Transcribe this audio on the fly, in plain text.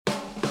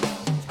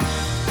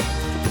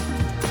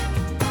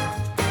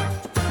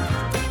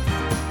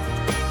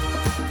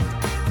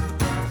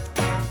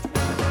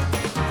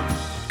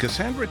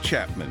Cassandra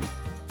Chapman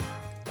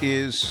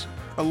is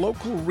a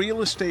local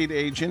real estate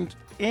agent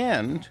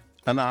and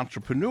an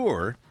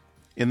entrepreneur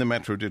in the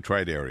Metro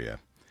Detroit area.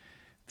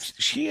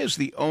 She is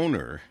the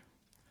owner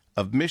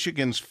of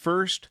Michigan's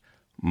first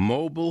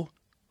mobile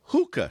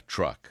hookah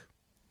truck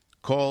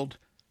called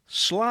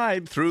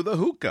Slide Through the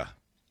Hookah.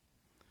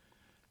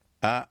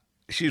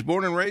 She's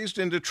born and raised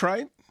in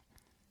Detroit,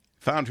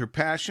 found her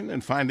passion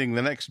in finding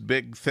the next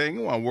big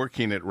thing while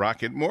working at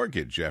Rocket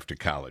Mortgage after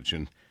college.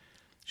 And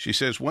she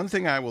says, one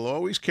thing I will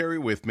always carry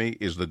with me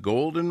is the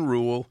golden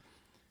rule,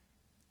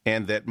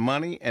 and that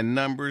money and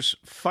numbers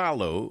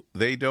follow,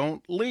 they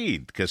don't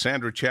lead.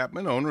 Cassandra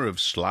Chapman, owner of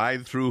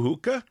Slide Through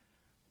Hookah,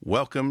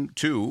 welcome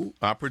to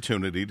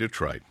Opportunity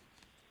Detroit.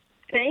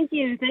 Thank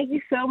you. Thank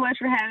you so much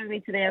for having me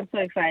today. I'm so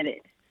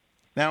excited.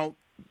 Now,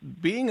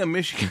 being a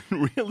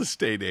Michigan real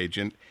estate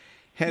agent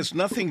has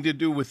nothing to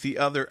do with the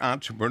other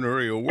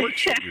entrepreneurial work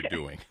that you're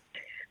doing.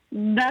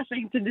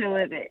 Nothing to do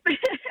with it.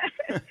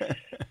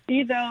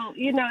 You know,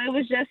 it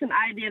was just an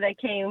idea that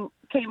came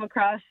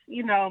across,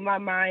 my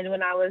mind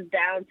when I was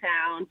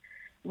downtown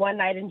one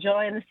night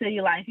enjoying the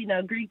city life.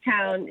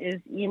 Greektown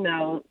is,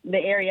 the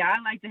area I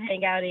like to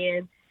hang out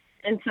in.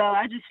 And so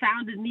I just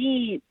found a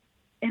need,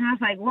 and I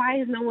was like,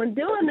 why is no one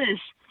doing this?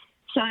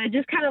 So it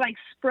just kind of like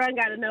sprung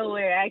out of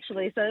nowhere,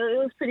 actually. So it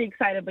was pretty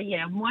exciting. But,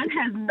 yeah, one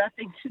has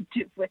nothing to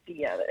do with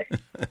the other.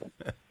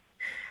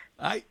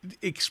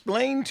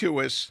 Explain to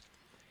us,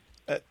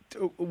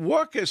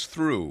 walk us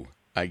through,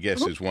 I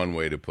guess is one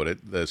way to put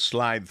it, the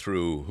Slide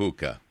Through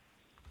Hookah.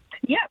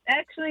 Yep,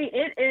 actually,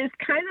 it is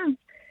kind of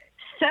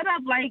set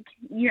up like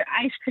your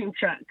ice cream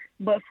truck,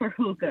 but for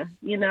hookah,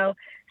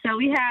 So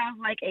we have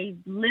like a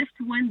lift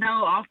window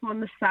off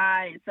on the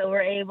side, so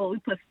we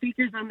put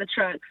speakers on the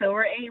truck, so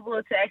we're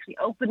able to actually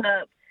open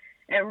up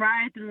and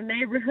ride through the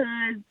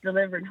neighborhoods,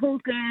 delivering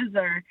hookahs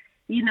or,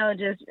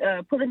 just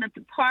pulling up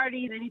to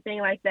parties, anything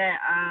like that.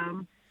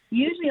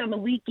 Usually on the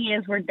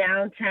weekends, we're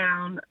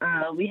downtown.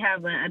 We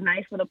have a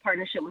nice little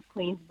partnership with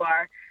Queen's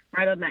Bar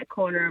right on that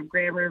corner of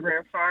Grand River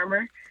and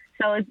Farmer.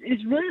 So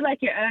it's really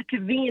like a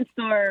convenience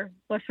store,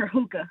 but for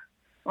hookah.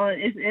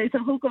 It's a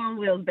hookah on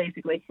wheels,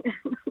 basically.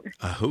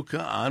 A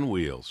hookah on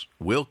wheels.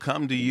 We'll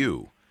come to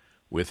you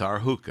with our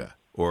hookah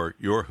or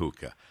your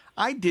hookah.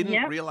 I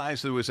didn't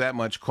realize there was that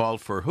much call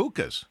for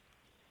hookahs.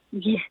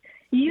 Yeah,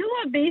 you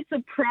would be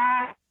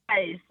surprised.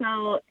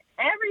 So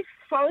every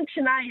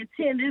function I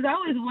attend, there's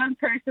always one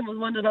person with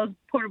one of those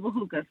portable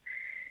hookahs.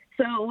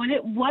 So when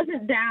it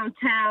wasn't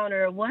downtown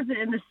or it wasn't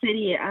in the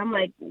city, I'm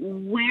like,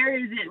 where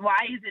is it? Why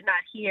is it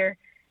not here?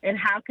 And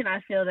how can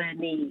I fill that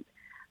need?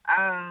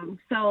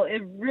 So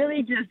it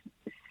really just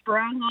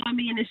sprung on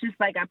me, and it's just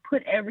like I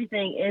put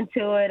everything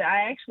into it.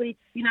 I actually,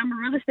 I'm a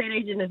real estate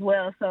agent as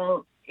well,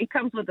 so it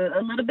comes with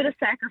a little bit of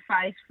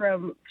sacrifice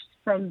from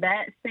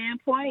that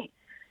standpoint.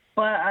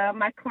 But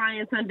my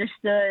clients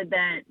understood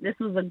that this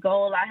was a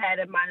goal I had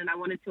in mind, and I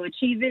wanted to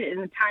achieve it in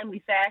a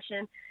timely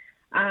fashion.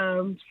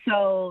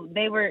 So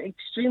they were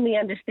extremely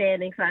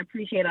understanding. So I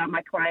appreciate all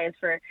my clients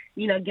for,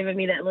 giving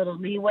me that little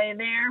leeway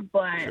there.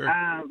 But,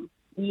 sure.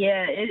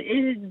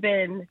 It has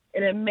been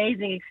an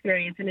amazing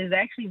experience, and is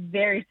actually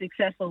very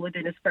successful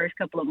within its first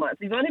couple of months.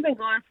 We've only been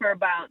going for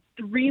about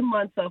 3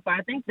 months so far.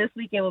 I think this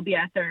weekend will be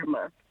our third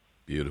month.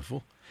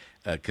 Beautiful.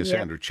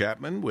 Cassandra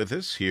Chapman with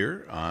us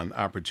here on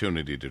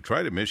Opportunity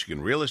Detroit, a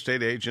Michigan real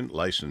estate agent,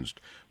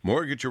 licensed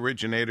mortgage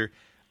originator,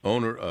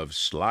 owner of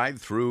Slide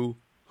Through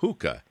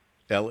Hookah,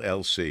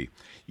 LLC.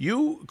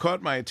 You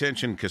caught my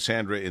attention,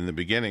 Cassandra, in the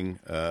beginning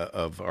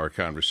of our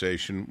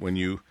conversation when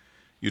you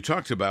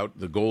talked about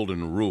the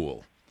golden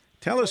rule.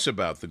 Tell us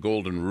about the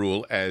golden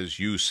rule as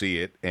you see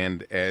it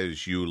and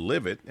as you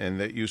live it, and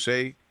that you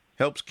say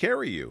helps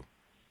carry you.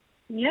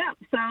 Yeah,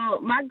 so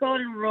my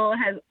golden rule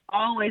has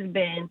always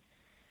been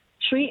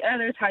treat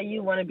others how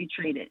you want to be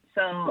treated.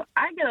 So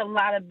I get a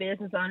lot of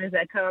business owners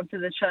that come up to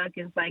the truck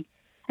and it's like,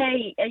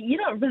 hey, you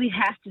don't really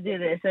have to do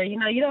this, or, you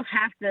don't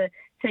have to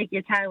take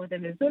your time with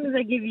them. As soon as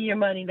they give you your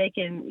money, they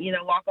can,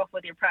 walk off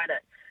with your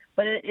product.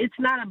 But it's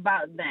not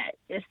about that.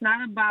 It's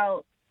not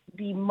about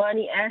the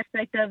money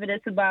aspect of it.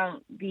 It's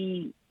about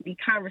the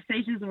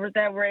conversations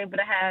that we're able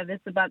to have.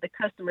 It's about the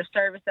customer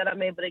service that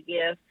I'm able to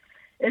give.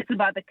 It's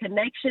about the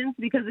connections,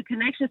 because the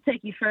connections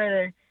take you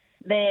further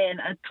than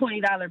a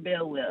 $20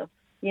 bill will.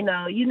 You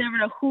never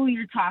know who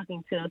you're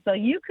talking to. So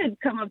you could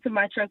come up to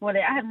my truck one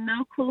day. I have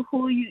no clue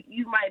who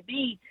you might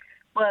be,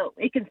 but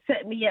it can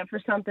set me up for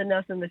something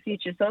else in the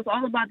future. So it's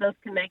all about those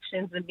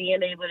connections and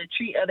being able to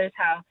treat others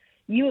how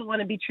you would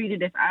want to be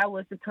treated if I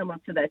was to come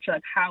up to that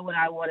truck. How would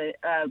I want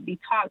to be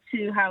talked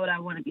to? How would I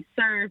want to be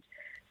served?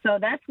 So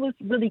that's what's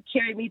really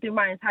carried me through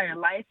my entire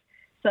life.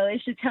 So it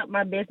should help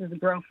my business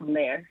grow from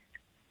there.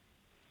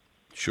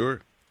 Sure.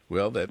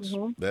 Well,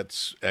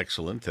 that's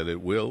excellent that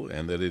it will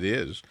and that it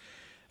is.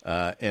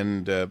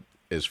 And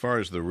as far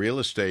as the real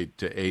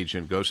estate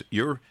agent goes,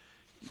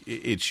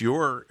 it's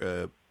your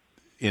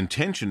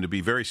intention to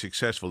be very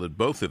successful at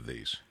both of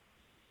these.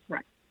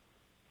 Right.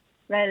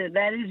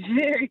 That is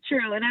very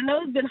true. And I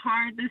know it's been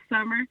hard this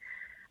summer.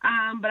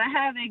 But I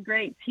have a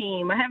great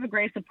team. I have a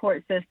great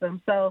support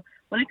system. So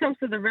when it comes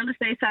to the real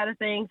estate side of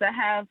things, I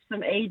have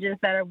some agents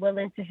that are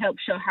willing to help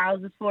show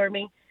houses for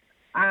me.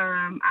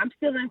 I'm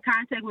still in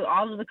contact with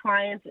all of the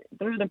clients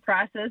through the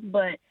process,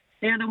 but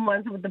they're the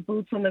ones with the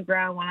boots on the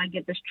ground when I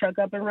get this truck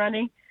up and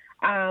running.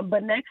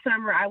 But next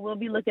summer, I will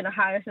be looking to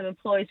hire some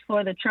employees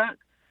for the truck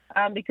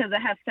because I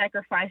have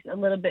sacrificed a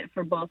little bit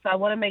for both. So I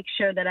want to make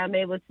sure that I'm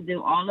able to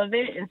do all of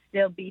it and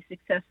still be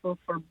successful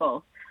for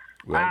both.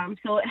 Right.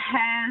 So it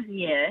has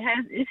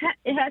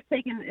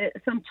taken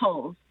some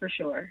tolls for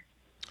sure.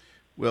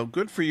 Well,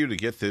 good for you to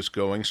get this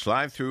going.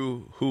 Slide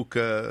through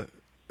Hookah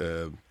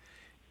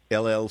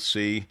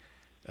LLC,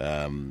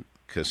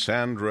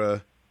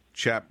 Cassandra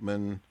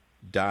Chapman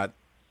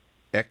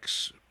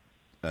Exprel.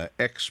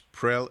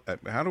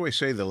 How do I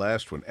say the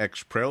last one?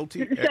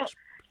 Exprelty.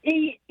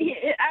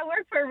 I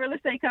work for a real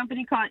estate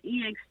company called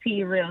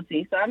EXP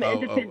Realty, so I'm an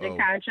independent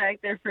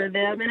contractor for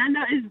them. And I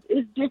know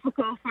it's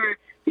difficult for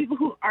people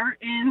who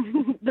aren't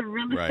in the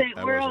real estate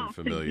world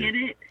to get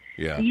it.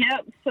 Yeah.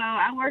 Yep. So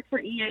I work for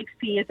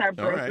EXP. It's our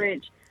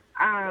brokerage.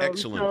 Right.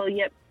 Excellent. So,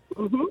 yep.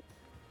 Mm-hmm.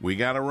 We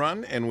got to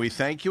run, and we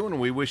thank you, and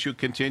we wish you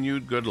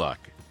continued good luck.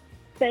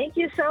 Thank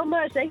you so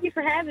much. Thank you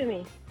for having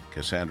me.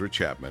 Cassandra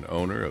Chapman,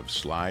 owner of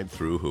Slide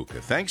Through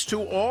Hookah. Thanks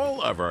to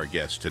all of our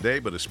guests today,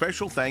 but a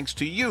special thanks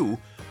to you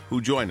who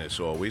join us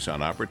always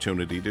on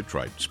Opportunity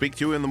Detroit. Speak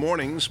to you in the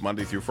mornings,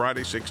 Monday through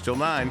Friday, 6 till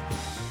 9.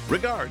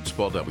 Regards,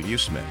 Paul W.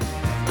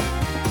 Smith.